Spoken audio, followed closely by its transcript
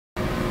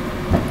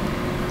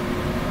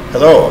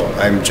Hello,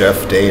 I'm Jeff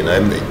Daehn.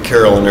 I'm the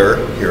carillonneur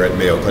here at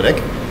Mayo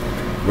Clinic.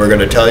 We're going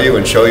to tell you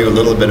and show you a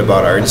little bit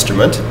about our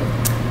instrument.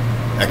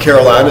 A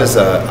carillon is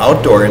an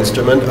outdoor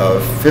instrument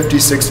of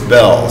 56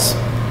 bells,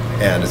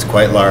 and it's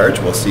quite large.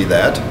 We'll see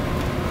that.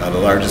 The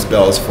largest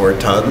bell is 4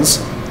 tons.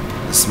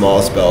 The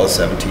smallest bell is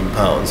 17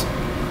 pounds.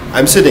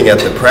 I'm sitting at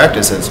the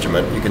practice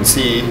instrument. You can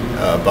see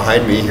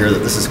behind me here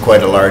that this is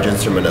quite a large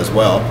instrument as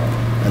well,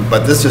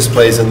 but this just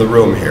plays in the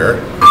room here.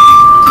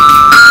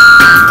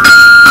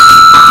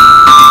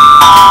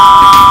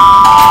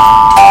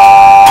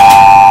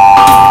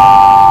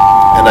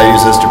 And I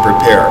use this to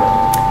prepare.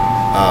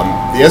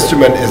 The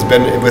instrument has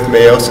been with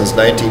Mayo since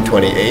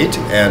 1928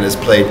 and is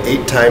played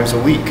 8 times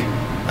a week.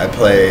 I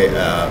play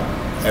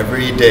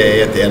every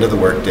day at the end of the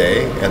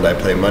workday, and I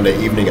play Monday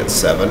evening at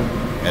 7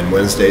 and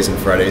Wednesdays and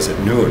Fridays at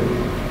noon.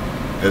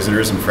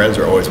 Visitors and friends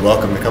are always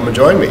welcome to come and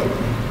join me.